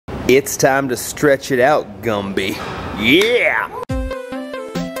It's time to stretch it out, Gumby. Yeah!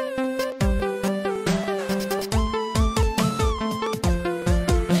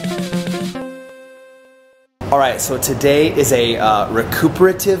 Alright, so today is a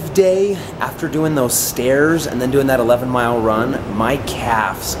recuperative day. After doing those stairs and then doing that 11-mile run, my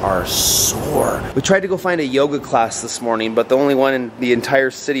calves are sore. We tried to go find a yoga class this morning, but the only one in the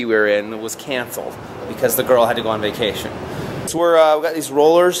entire city we were in was canceled because the girl had to go on vacation. So we got these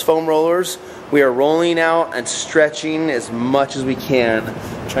rollers, foam rollers. We are rolling out and stretching as much as we can,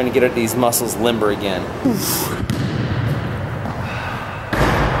 trying to get these muscles limber again.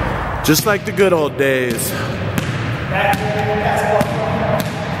 Just like the good old days.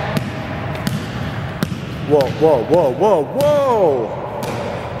 Whoa, whoa, whoa, whoa, whoa!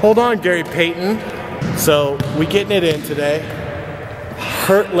 Hold on, Gary Payton. So, we getting it in today.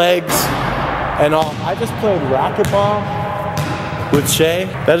 Hurt legs and all. I just played racquetball with Shay.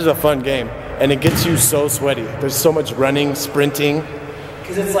 That is a fun game. And it gets you so sweaty. There's so much running, sprinting.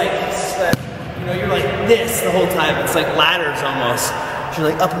 Because it's like, you know, you're like this the whole time. It's like ladders almost. You're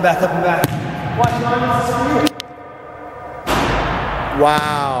like up and back, up and back. Watch your arms.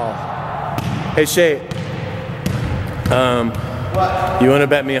 Wow. Hey Shay, what? You want to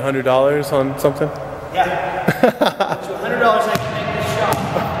bet me $100 on something? Yeah. So $100 I can make this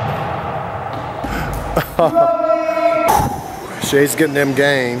shot. Shay's getting them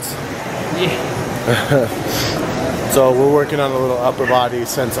gains. Yeah. So we're working on a little upper body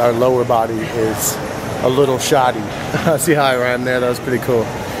since our lower body is a little shoddy. See how I ran there? That was pretty cool.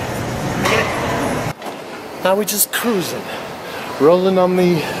 Now we just cruising. Rolling on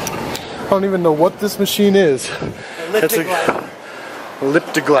the, I don't even know what this machine is. It's a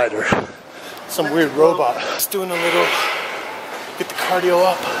elliptic glider. Some weird robot. Just doing a little, get the cardio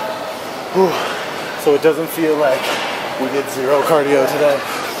up. Whew. So it doesn't feel like we did zero cardio today.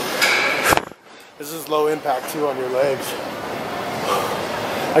 This is low impact too on your legs.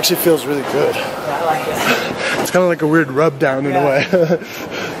 Actually feels really good. Yeah, I like it. It's kind of like a weird rub down in a way.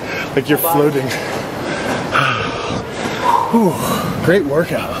 Like you're floating. Whew, great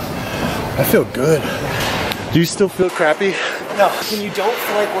workout. I feel good. Do you still feel crappy? No, when you don't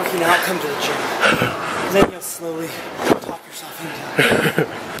feel like working out, come to the gym. Then you'll slowly talk yourself into it.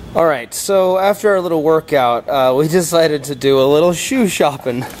 Alright, so after our little workout, we decided to do a little shoe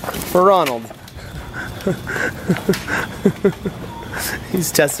shopping for Ronald.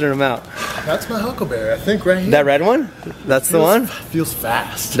 He's testing them out. That's my Huckleberry, I think, right here. That red one? That's the one? Feels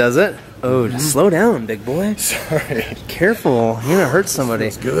fast. Does it? Oh, slow down, big boy. Sorry. Careful, you're gonna hurt somebody.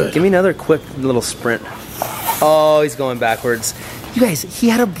 Feels good. Give me another quick little sprint. Oh, he's going backwards. You guys, he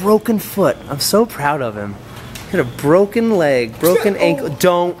had a broken foot. I'm so proud of him. He had a broken leg, broken ankle.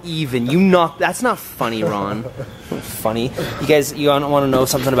 Don't even. You knocked. That's not funny, Ron. Funny. You guys, you want to know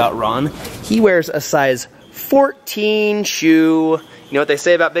something about Ron? He wears a size 14 shoe. You know what they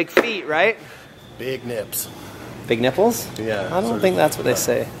say about big feet, right? Big nips. Big nipples? Yeah. I don't think that's what they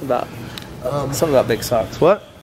say about something about big socks. What?